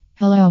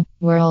Hello,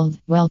 world.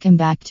 Welcome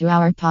back to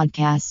our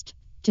podcast.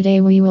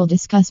 Today we will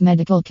discuss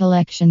medical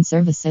collection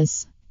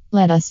services.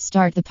 Let us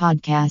start the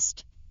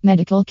podcast.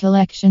 Medical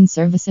collection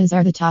services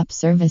are the top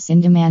service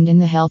in demand in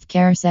the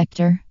healthcare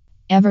sector.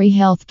 Every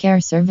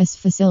healthcare service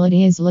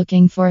facility is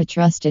looking for a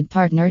trusted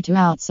partner to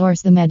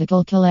outsource the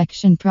medical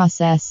collection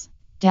process.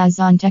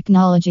 Dazon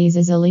Technologies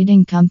is a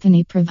leading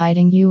company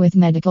providing you with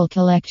medical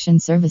collection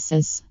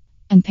services.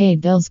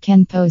 Unpaid bills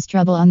can pose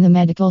trouble on the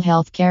medical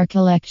healthcare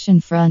collection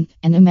front,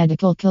 and a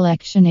medical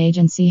collection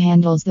agency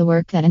handles the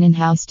work that an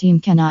in-house team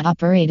cannot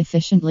operate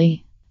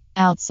efficiently.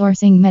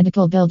 Outsourcing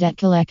medical bill debt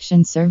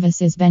collection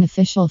service is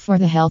beneficial for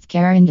the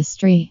healthcare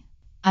industry.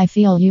 I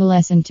feel you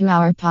listen to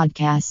our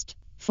podcast.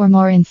 For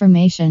more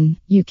information,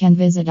 you can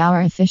visit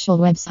our official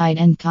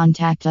website and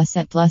contact us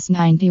at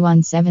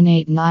 +91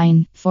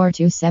 789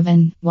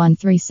 427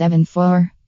 1374.